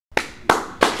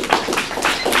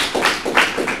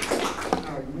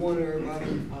morning, everybody.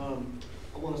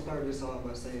 I want to start this off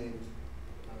by saying,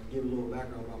 give a little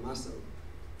background about myself.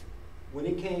 When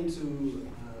it came to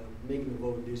making the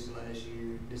vote this last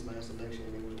election,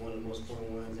 it was one of the most important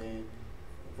ones, and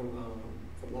from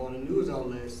all the news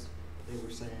outlets, they were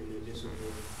saying that this was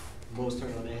the most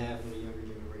turnout they had from the younger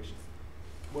generation.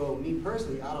 Well, me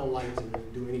personally, I don't like to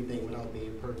do anything without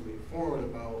being perfectly informed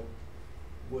about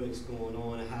what's going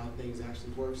on and how things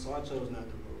actually work, so I chose not to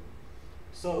vote.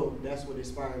 So that's what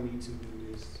inspired me to do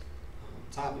this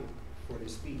topic for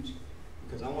this speech,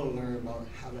 because I want to learn about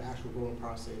how the actual voting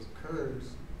process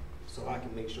occurs so I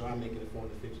can make sure I make an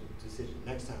informed decision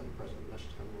next time the presidential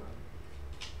elections come around.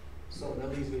 So that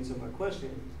leads me to my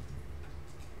question.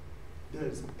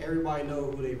 Does everybody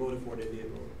know who they voted for that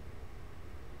did vote?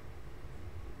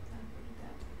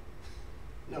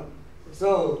 No.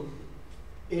 So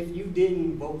if you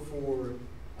didn't vote for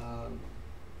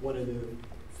one of the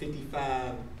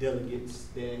 55 delegates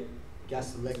that got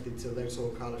selected to Electoral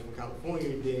College from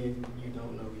California, then you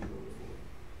don't know who you voted for,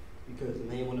 because the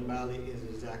name on the ballot is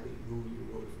exactly who you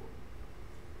voted for.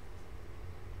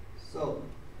 So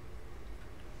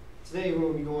today we're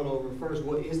going to be going over first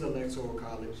what is the Electoral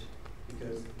College,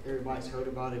 because everybody's heard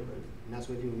about it, but not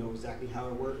so many people know exactly how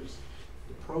it works,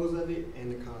 the pros of it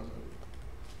and the cons of it.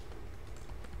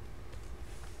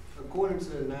 According to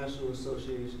the National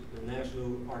Association, the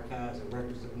National Archives and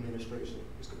Records Administration,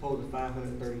 it's composed of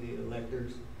 538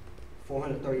 electors,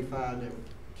 435 that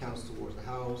counts towards the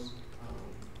House,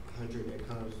 100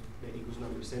 that equals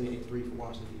number of Senate, and 3 for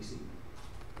Washington, D.C.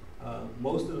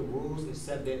 Most of the rules,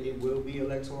 except that it will be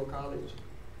electoral college,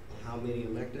 and how many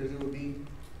electors it will be,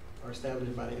 are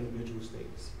established by the individual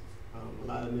states. A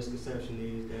lot of the misconception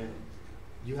is that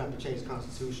you have to change the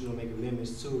Constitution or make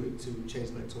amendments to it to change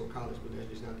the Electoral College, but that's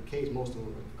just not the case. Most of them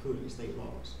are included in state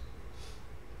laws.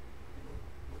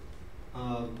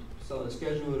 So the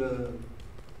schedule of the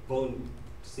voting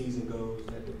season goes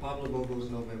that the popular vote goes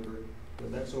in November, the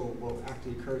electoral vote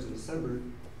actually occurs in December.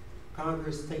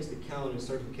 Congress takes the count and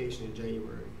certification in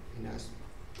January, and that's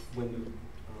when the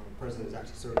president is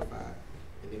actually certified,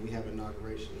 and then we have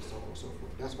inauguration and so on and so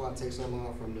forth. That's why it takes so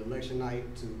long from the election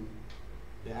night to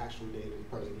the actual day that the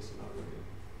president gets inaugurated.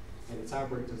 And the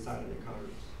tiebreaker is decided in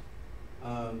Congress.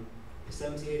 In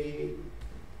 1788,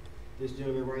 this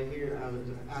gentleman right here,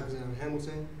 Alexander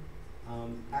Hamilton,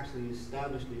 actually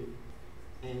established it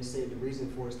and said the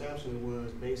reason for establishing it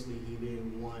was basically he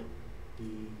didn't want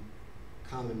the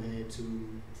common man to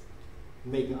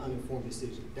make an uninformed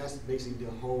decision. That's basically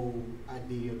the whole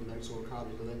idea of the Electoral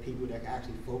College, to let people that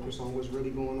actually focus on what's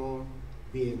really going on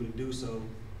be able to do so,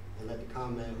 and let the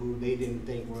common man who they didn't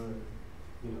think were,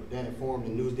 that informed, the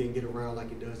news didn't get around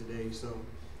like it does today. So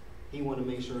he wanted to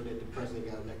make sure that the president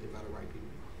got elected by the right people.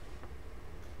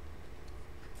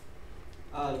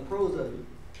 The pros of it,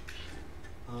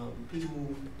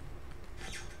 people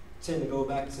tend to go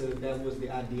back to, that was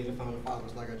the idea of the founding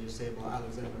fathers, like I just said about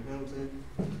Alexander Hamilton,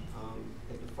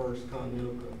 at the first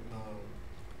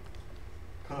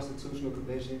Constitutional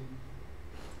Convention.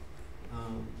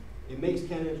 It makes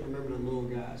candidates remember the little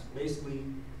guys. Basically,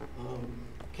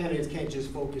 candidates can't just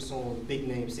focus on big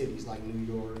name cities like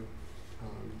New York,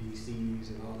 DCs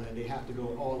and all that. They have to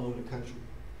go all over the country.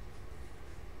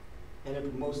 And it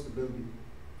promotes stability.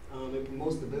 It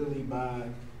promotes stability by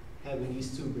having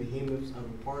these two behemoths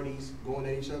of parties going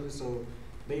at each other. So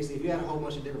basically, if you had a whole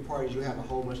bunch of different parties, you have a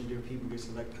whole bunch of different people get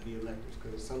selected to be electors,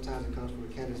 because sometimes it comes from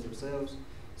the candidates themselves,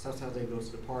 sometimes they go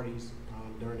to the parties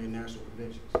during their national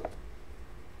conventions.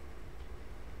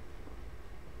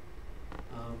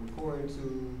 According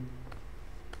to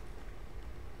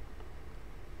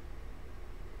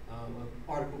an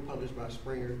article published by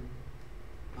Springer,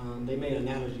 they made an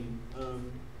analogy of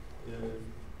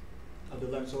the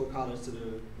Electoral College to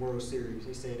the World Series.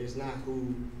 They said it's not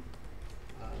who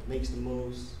makes the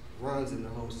most runs in the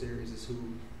whole series, it's who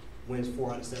wins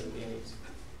 4 out of 7 games.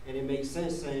 And it makes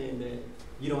sense saying that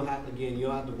you don't have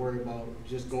to worry about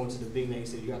just going to the big name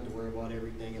city. You have to worry about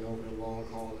everything and over the long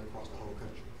haul and across the whole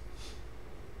country.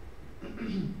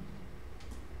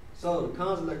 So the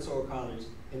cons of Electoral College,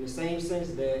 in the same sense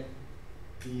that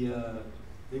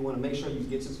they want to make sure you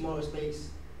get to smaller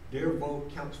states, their vote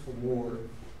counts for more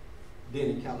than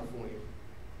in California.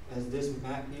 As this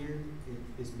map here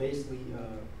is basically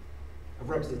a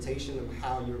representation of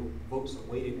how your votes are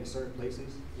weighted in certain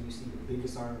places. And you see the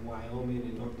biggest are in Wyoming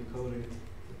and North Dakota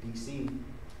and DC,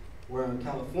 where in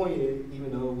California,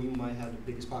 even though we might have the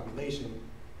biggest population,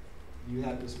 you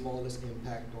have the smallest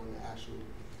impact on the actual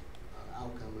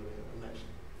outcome of the election.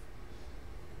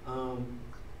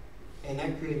 And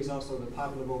that creates also the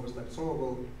popular vote versus electoral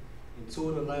vote. In 2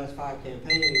 of the last 5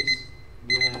 campaigns,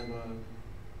 we have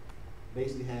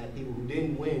basically had people who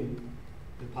didn't win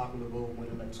the popular vote win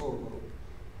the electoral vote,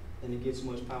 and it gets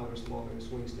much power to smaller and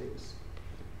swing states.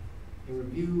 In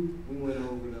review, we went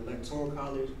over the electoral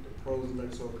college, the pros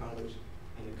electoral college,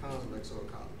 and the cons electoral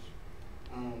college.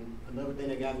 Another thing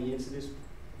that got me into this,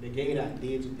 they gave me the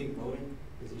idea to pick voting,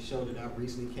 is a show that I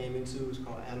recently came into. It's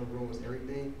called Adam Ruins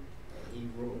Everything. And he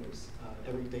ruins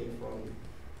everything from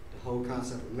the whole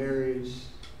concept of marriage,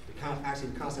 actually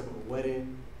the concept of a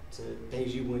wedding, to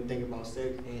things you wouldn't think about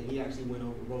sex, and he actually went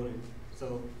over voting.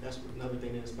 So that's another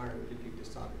thing that inspired me to pick this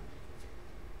topic.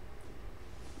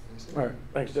 All right,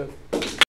 thanks, Jeff.